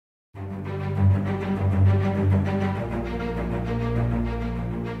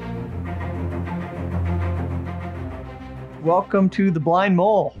Welcome to The Blind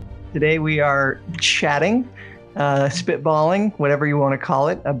Mole. Today we are chatting, spitballing, whatever you want to call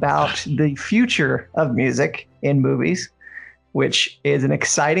it, about the future of music in movies, which is an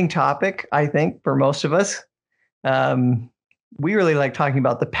exciting topic, I think, for most of us. We really like talking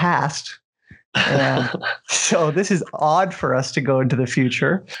about the past. And so this is odd for us to go into the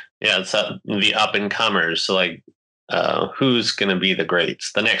future. Yeah, it's the up-and-comers. So who's going to be the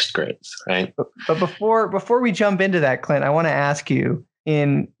greats, the next greats, right? But before we jump into that, Clint, I want to ask you,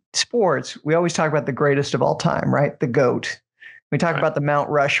 in sports, we always talk about the greatest of all time, right? The GOAT. We talk about the Mount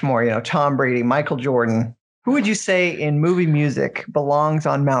Rushmore, Tom Brady, Michael Jordan. Who would you say in movie music belongs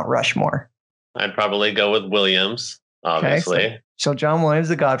on Mount Rushmore? I'd probably go with Williams, obviously. Okay, so John Williams,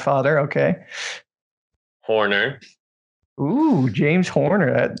 the Godfather. Okay. Horner. Ooh, James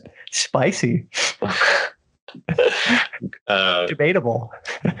Horner. That's spicy. Debatable.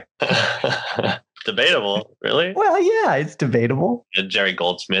 Debatable, really? Well, yeah, it's debatable. Jerry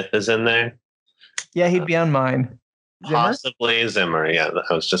Goldsmith is in there. Yeah, he'd be on mine. Zimmer? Possibly Zimmer. Yeah,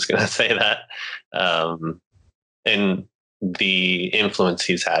 I was just going to say that. And the influence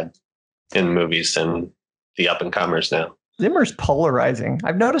he's had in movies and the up and comers now. Zimmer's polarizing.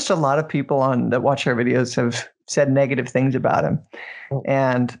 I've noticed a lot of people that watch our videos have said negative things about him,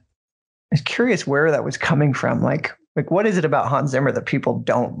 and I was curious where that was coming from. Like what is it about Hans Zimmer that people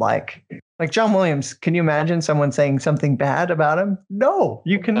don't like? Like John Williams, can you imagine someone saying something bad about him? No,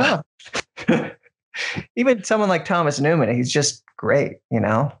 you cannot. Even someone like Thomas Newman, he's just great,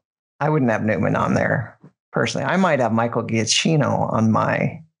 I wouldn't have Newman on there personally. I might have Michael Giacchino on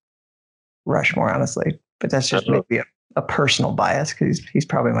my Rushmore, honestly, but that's just maybe a personal bias because he's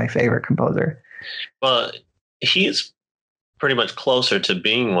probably my favorite composer. Well, he's pretty much closer to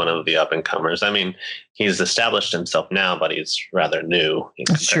being one of the up-and-comers. I mean, he's established himself now, but he's rather new.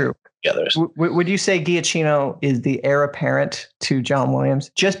 That's true. Would you say Giacchino is the heir apparent to John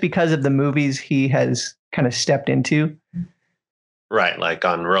Williams just because of the movies he has kind of stepped into? Right, like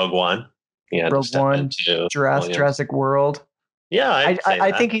on Rogue One. Rogue One, Jurassic World. Yeah,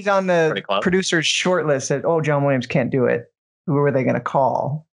 I think he's on the producer's shortlist that, John Williams can't do it. Who are they going to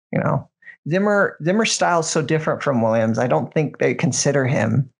call? Zimmer's style is so different from Williams. I don't think they consider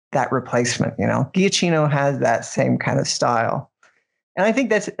him that replacement. Giacchino has that same kind of style, and I think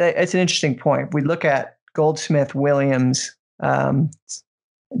that's an interesting point. We look at Goldsmith, Williams, John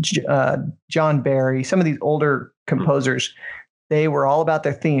Barry, some of these older composers. They were all about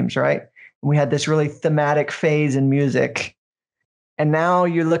their themes, right? We had this really thematic phase in music, and now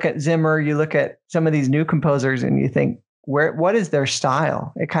you look at Zimmer, you look at some of these new composers, and you think, what is their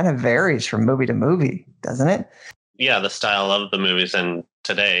style? It kind of varies from movie to movie, doesn't it? Yeah, the style of the movies, and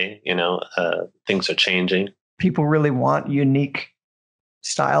today, things are changing. People really want unique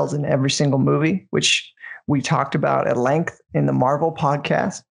styles in every single movie, which we talked about at length in the Marvel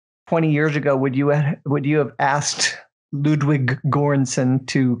podcast. 20 years ago, would you have asked Ludwig Göransson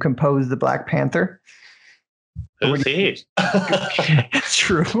to compose the Black Panther? Who's he?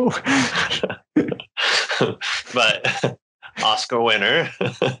 True. But Oscar winner.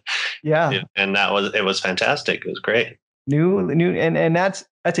 Yeah. And it was fantastic. It was great. New and that's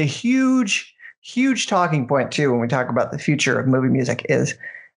a huge talking point too when we talk about the future of movie music is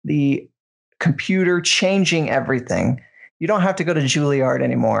the computer changing everything. You don't have to go to Juilliard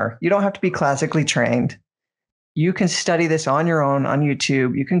anymore. You don't have to be classically trained. You can study this on your own on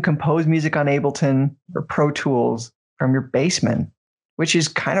YouTube. You can compose music on Ableton or Pro Tools from your basement, which is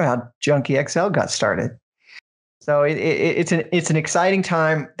kind of how Junkie XL got started. So it's an exciting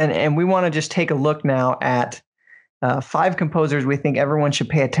time, and we want to just take a look now at 5 composers we think everyone should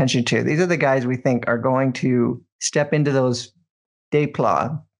pay attention to. These are the guys we think are going to step into those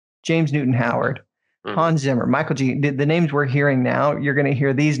Desplat, James Newton Howard, Hans Zimmer, Michael G. The names we're hearing now, you're going to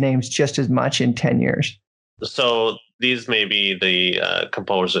hear these names just as much in 10 years. So these may be the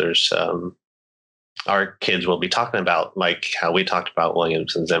composers our kids will be talking about, like how we talked about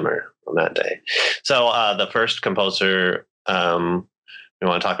Williams and Zimmer on that day. So the first composer we want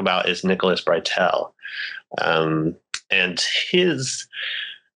to talk about is Nicholas Breitel. And his,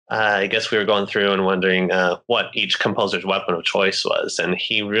 I guess we were going through and wondering what each composer's weapon of choice was. And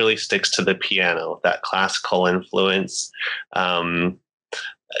he really sticks to the piano, that classical influence.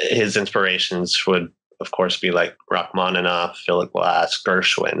 His inspirations would, of course, be like Rachmaninoff, Philip Glass,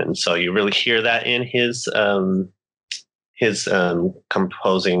 Gershwin. And so you really hear that in his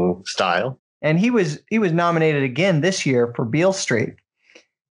composing style. And he was nominated again this year for Beale Street,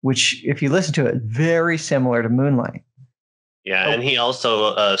 which, if you listen to it, very similar to Moonlight. Yeah, and he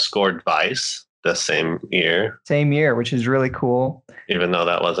also scored Vice the same year. Same year, which is really cool. Even though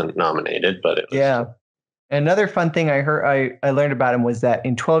that wasn't nominated, but it was. Yeah. Another fun thing I learned about him was that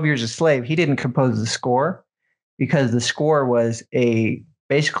in 12 Years a Slave, he didn't compose the score because the score was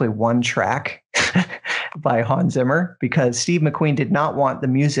basically one track by Hans Zimmer, because Steve McQueen did not want the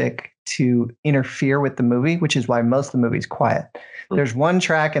music to interfere with the movie, which is why most of the movie's quiet. There's one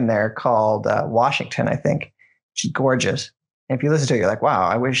track in there called Washington, I think, which is gorgeous. And if you listen to it, you're like, wow,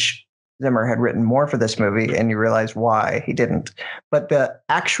 I wish Zimmer had written more for this movie, and you realize why he didn't. But the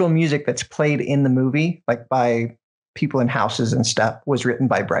actual music that's played in the movie, like by people in houses and stuff, was written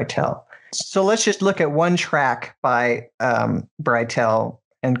by Breitel. So let's just look at one track by Breitel.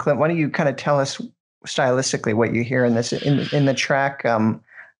 And Clint, why don't you kind of tell us stylistically what you hear in this in the track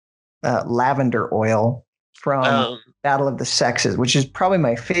Lavender Oil from Battle of the Sexes, which is probably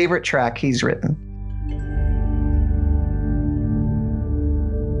my favorite track he's written.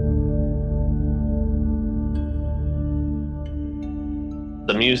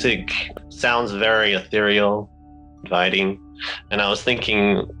 The music sounds very ethereal, inviting. And I was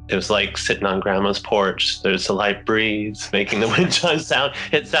thinking it was like sitting on grandma's porch. There's a light breeze making the wind chimes sound.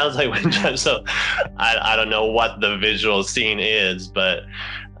 It sounds like wind chimes. So I don't know what the visual scene is, but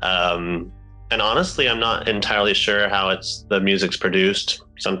and honestly, I'm not entirely sure how the music's produced.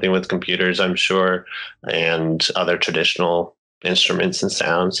 Something with computers, I'm sure, and other traditional instruments and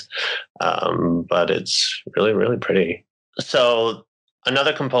sounds. But it's really, really pretty. So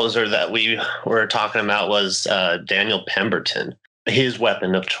another composer that we were talking about was Daniel Pemberton. His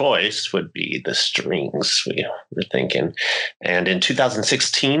weapon of choice would be the strings, we were thinking. And in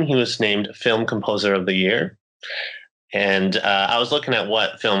 2016, he was named Film Composer of the Year. And I was looking at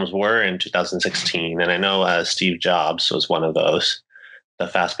what films were in 2016, and I know Steve Jobs was one of those, the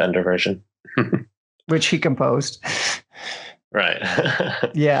Fassbender version. Which he composed. Right.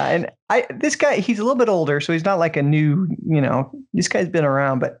 Yeah, and this guy, he's a little bit older, so he's not like a new, this guy's been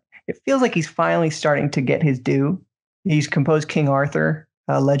around, but it feels like he's finally starting to get his due. He's composed King Arthur,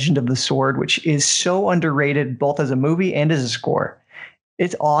 Legend of the Sword, which is so underrated both as a movie and as a score.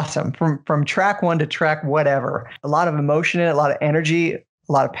 It's awesome from track one to track whatever. A lot of emotion in it, a lot of energy, a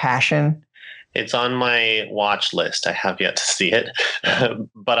lot of passion. It's on my watch list. I have yet to see it,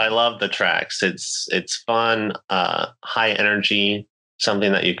 but I love the tracks. It's fun, high energy,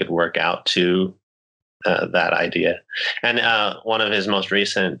 something that you could work out to, that idea. And one of his most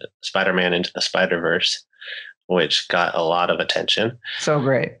recent, Spider-Man Into the Spider-Verse, which got a lot of attention. So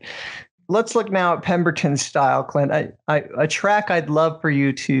great. Let's look now at Pemberton's style, Clint. A track I'd love for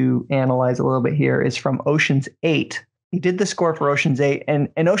you to analyze a little bit here is from Ocean's 8. He did the score for Ocean's 8, and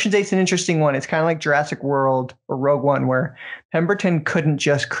Ocean's 8's an interesting one. It's kind of like Jurassic World or Rogue One, where Pemberton couldn't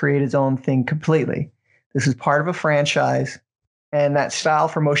just create his own thing completely. This is part of a franchise, and that style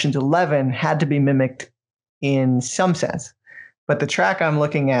from Ocean's 11 had to be mimicked in some sense. But the track I'm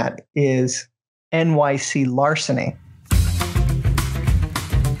looking at is NYC Larceny.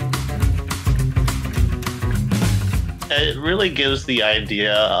 It really gives the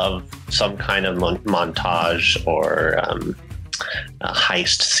idea of some kind of montage or a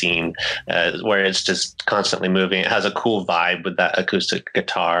heist scene where it's just constantly moving. It has a cool vibe with that acoustic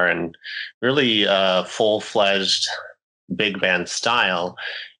guitar and really full-fledged big band style,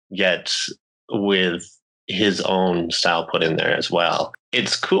 yet with his own style put in there as well.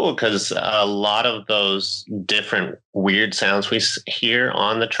 It's cool because a lot of those different weird sounds we hear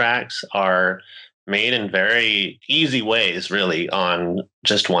on the tracks are made in very easy ways, really, on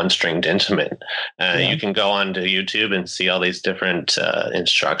just one stringed instrument. You can go onto YouTube and see all these different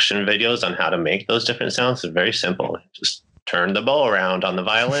instruction videos on how to make those different sounds. It's very simple. Just turn the bow around on the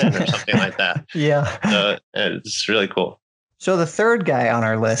violin or something like that. Yeah. So it's really cool. So the third guy on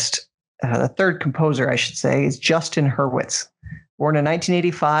our list, the third composer, I should say, is Justin Hurwitz. Born in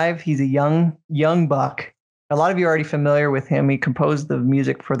 1985, he's a young buck. A lot of you are already familiar with him. He composed the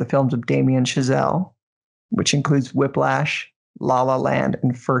music for the films of Damien Chazelle, which includes Whiplash, La La Land,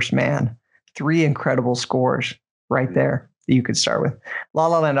 and First Man. 3 incredible scores right there that you could start with. La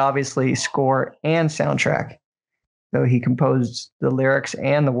La Land, obviously, score and soundtrack. So he composed the lyrics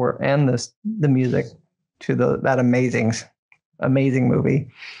and the music to that amazing movie.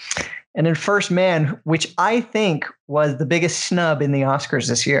 And then First Man, which I think was the biggest snub in the Oscars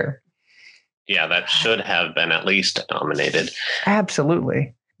this year. Yeah, that should have been at least nominated.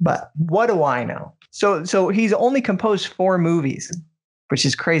 Absolutely. But what do I know? So he's only composed 4 movies, which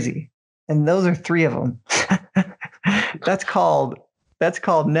is crazy. And those are 3 of them. That's called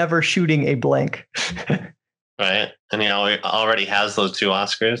never shooting a blank. Right. And he already has those 2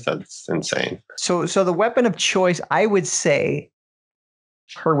 Oscars. That's insane. So the weapon of choice, I would say,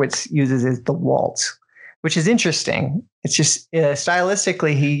 Hurwitz uses is the waltz. which is interesting. It's just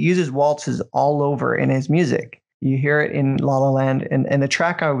stylistically, he uses waltzes all over in his music. You hear it in La La Land. And the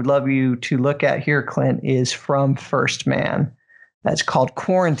track I would love you to look at here, Clint, is from First Man. That's called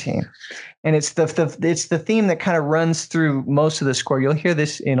Quarantine. And it's the theme that kind of runs through most of the score. You'll hear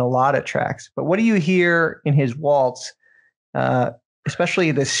this in a lot of tracks. But what do you hear in his waltz,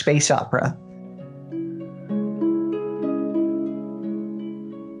 especially the space opera?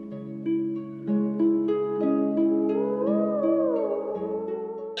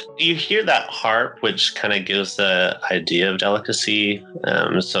 You hear that harp, which kind of gives the idea of delicacy.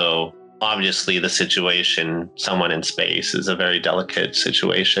 So obviously the situation, someone in space, is a very delicate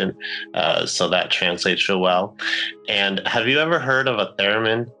situation. So that translates real well. And have you ever heard of a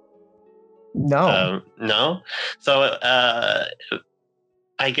theremin? No. No? So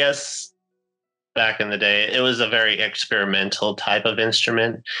I guess back in the day, it was a very experimental type of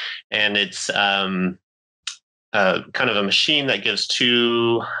instrument. And it's kind of a machine that gives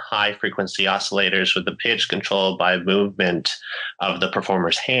two high frequency oscillators with the pitch controlled by movement of the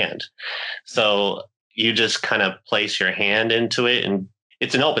performer's hand. So you just kind of place your hand into it, and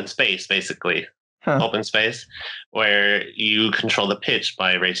it's an open space, basically. Open space where you control the pitch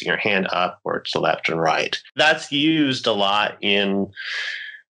by raising your hand up or to the left and right. That's used a lot in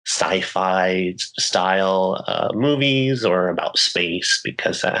sci-fi style movies or about space,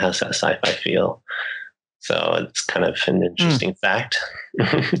 because that has that sci-fi feel. So it's kind of an interesting fact.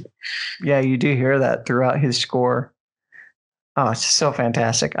 Yeah, you do hear that throughout his score. Oh, it's so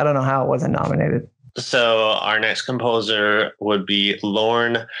fantastic. I don't know how it wasn't nominated. So our next composer would be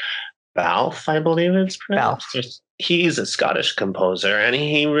Lorne Balfe, I believe it's pronounced. Balfe. He's a Scottish composer, and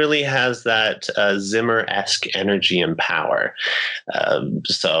he really has that Zimmer-esque energy and power.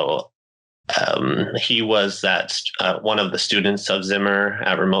 He was one of the students of Zimmer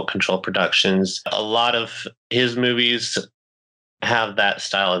at Remote Control Productions. A lot of his movies have that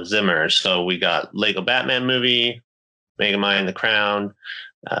style of Zimmer. So we got Lego Batman movie, Megamind the Crown,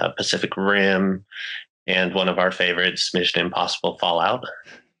 Pacific Rim, and one of our favorites, Mission Impossible Fallout.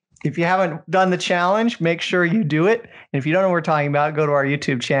 If you haven't done the challenge, make sure you do it. And if you don't know what we're talking about, go to our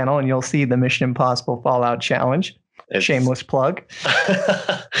YouTube channel and you'll see the Mission Impossible Fallout challenge. Shameless plug.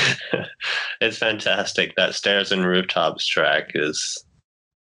 It's fantastic. That Stairs and Rooftops track is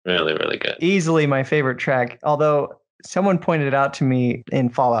really, really good. Easily my favorite track. Although someone pointed out to me in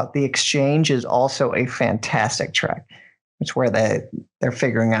Fallout, The Exchange is also a fantastic track. It's where they're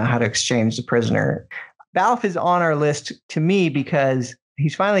figuring out how to exchange the prisoner. Balfe is on our list to me because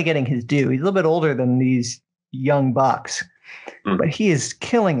he's finally getting his due. He's a little bit older than these young bucks, but he is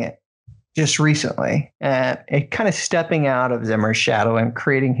killing it just recently, and kind of stepping out of Zimmer's shadow and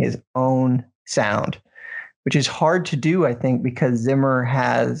creating his own sound, which is hard to do, I think, because Zimmer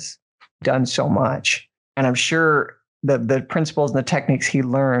has done so much. And I'm sure the principles and the techniques he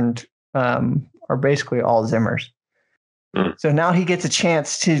learned are basically all Zimmer's. So now he gets a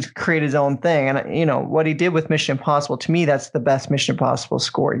chance to create his own thing. And, what he did with Mission Impossible, to me, that's the best Mission Impossible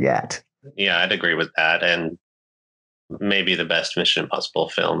score yet. Yeah, I'd agree with that. And maybe the best Mission Impossible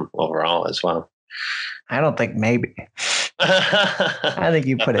film overall as well. I don't think maybe. I think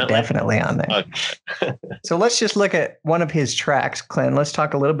you put it definitely on there. Okay. So let's just look at one of his tracks, Clint. Let's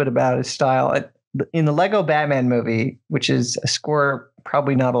talk a little bit about his style. In the Lego Batman movie, which is a score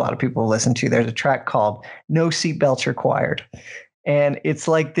probably not a lot of people listen to, there's a track called No Seatbelts Required. And it's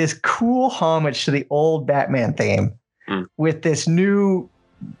like this cool homage to the old Batman theme with this new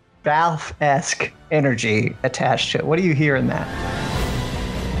Balfe-esque energy attached to it. What do you hear in that?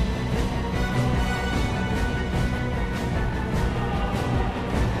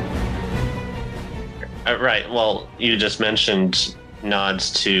 Right. Well, you just mentioned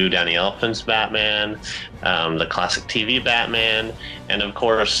nods to Danny Elfman's Batman, the classic TV Batman, and of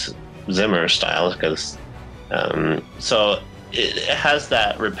course Zimmer style, because so it has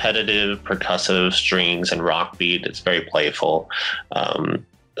that repetitive percussive strings and rock beat. It's very playful.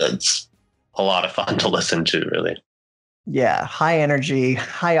 It's a lot of fun to listen to, really. Yeah, high energy,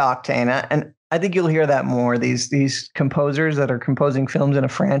 high octane, and I think you'll hear that more. These composers that are composing films in a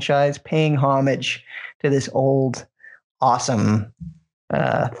franchise paying homage to this old, awesome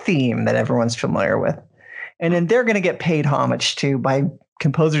theme that everyone's familiar with. And then they're going to get paid homage to by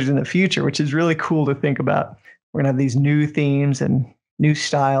composers in the future, which is really cool to think about. We're going to have these new themes and new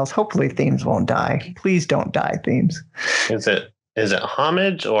styles. Hopefully themes won't die. Please don't die, themes. Is it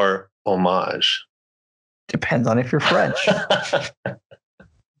homage or homage? Depends on if you're French.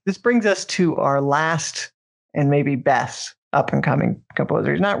 This brings us to our last and maybe best up-and-coming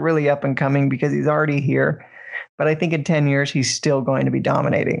composer. He's not really up-and-coming because he's already here, but I think in 10 years he's still going to be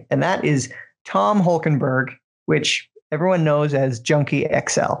dominating. And that is Tom Hulkenberg, which everyone knows as Junkie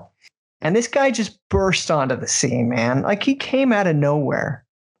XL. And this guy just burst onto the scene, man. Like, he came out of nowhere.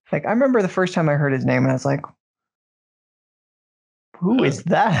 Like, I remember the first time I heard his name and I was like, who is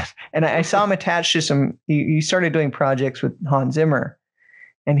that? And I saw him attached to some, he started doing projects with Hans Zimmer.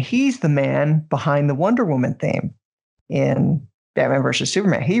 And he's the man behind the Wonder Woman theme in Batman versus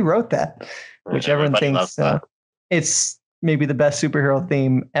Superman. He wrote that, which everyone thinks it's maybe the best superhero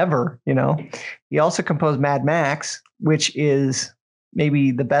theme ever, you know. He also composed Mad Max, which is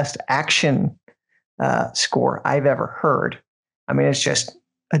maybe the best action score I've ever heard. I mean, it's just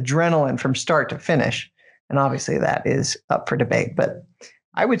adrenaline from start to finish. And obviously that is up for debate. But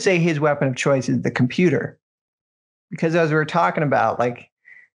I would say his weapon of choice is the computer. Because as we were talking about, like,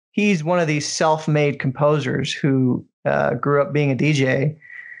 he's one of these self-made composers who grew up being a DJ,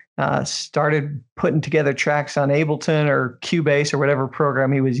 started putting together tracks on Ableton or Cubase or whatever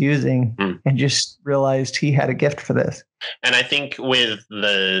program he was using, and just realized he had a gift for this. And I think with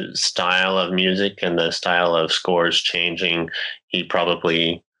the style of music and the style of scores changing, he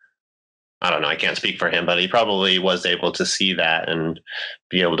probably, I don't know, I can't speak for him, but he probably was able to see that and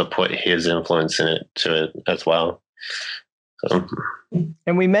be able to put his influence in it to it as well. So.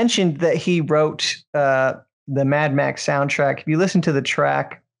 And we mentioned that he wrote the Mad Max soundtrack. If you listen to the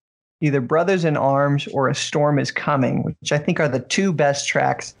track, either Brothers in Arms or A Storm Is Coming, which I think are the two best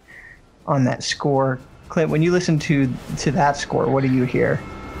tracks on that score. Clint, when you listen to that score, what do you hear?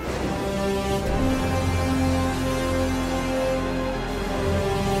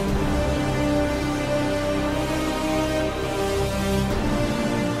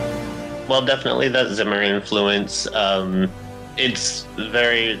 Well, definitely that Zimmer influence. It's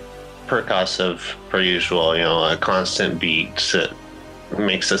very percussive per usual, you know, a constant beat that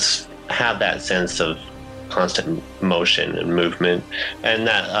makes us have that sense of constant motion and movement, and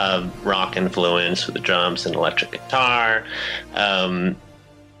that rock influence with the drums and electric guitar. I'm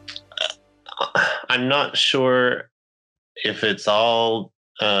not sure if it's all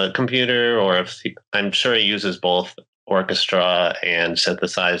computer or if I'm sure he uses both orchestra and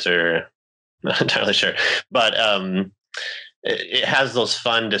synthesizer. Not entirely sure, but it has those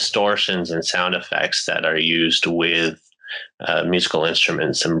fun distortions and sound effects that are used with musical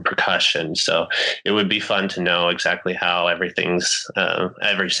instruments and percussion. So it would be fun to know exactly how every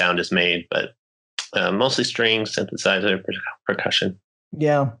sound is made, but mostly strings, synthesizer, percussion.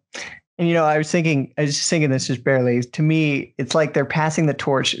 Yeah. And, you know, I was just thinking this just barely. To me, it's like they're passing the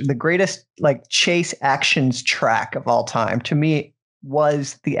torch. The greatest, like, chase actions track of all time, to me,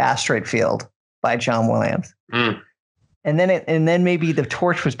 was The Asteroid Field by John Williams. And then maybe the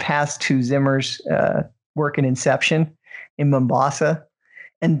torch was passed to Zimmer's work in Inception in Mombasa.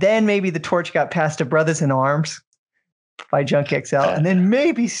 And then maybe the torch got passed to Brothers in Arms by Junkie XL. And then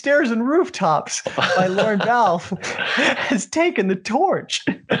maybe Stairs and Rooftops by Lorne Balfe has taken the torch.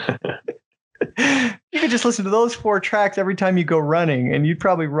 You could just listen to those 4 tracks every time you go running, and you'd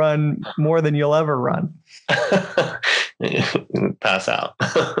probably run more than you'll ever run. Pass out.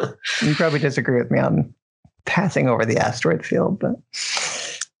 You probably disagree with me on passing over The Asteroid Field, but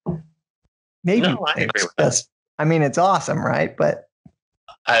maybe. No, I agree with that. I mean, it's awesome, right? But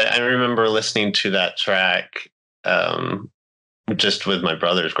I remember listening to that track just with my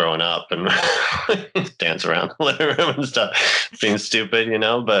brothers growing up and dance around the living room and stuff, being stupid, you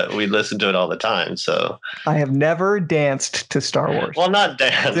know, but we listened to it all the time. So I have never danced to Star Wars. Well, not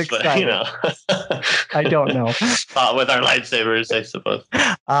dance, but, you know. I don't know. With our lightsabers, I suppose.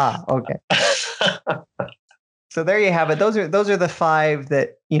 Okay. So there you have it. Those are the 5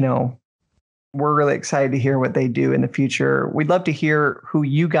 that, you know, we're really excited to hear what they do in the future. We'd love to hear who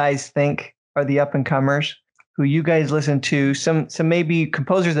you guys think are the up and comers, who you guys listen to, some maybe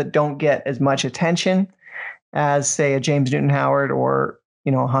composers that don't get as much attention as, say, a James Newton Howard or,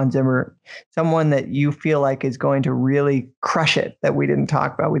 you know, Hans Zimmer, someone that you feel like is going to really crush it that we didn't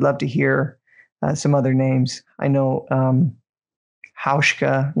talk about. We'd love to hear some other names. I know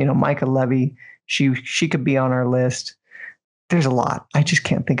Hauschka, you know, Micah Levy, she could be on our list. There's a lot. I just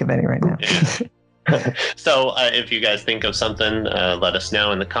can't think of any right now. Yeah. So if you guys think of something, let us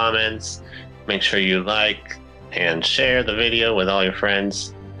know in the comments. Make sure you like and share the video with all your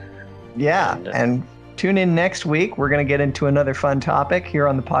friends. Yeah, and tune in next week. We're going to get into another fun topic here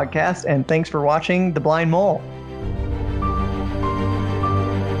on the podcast. And thanks for watching The Blind Mole.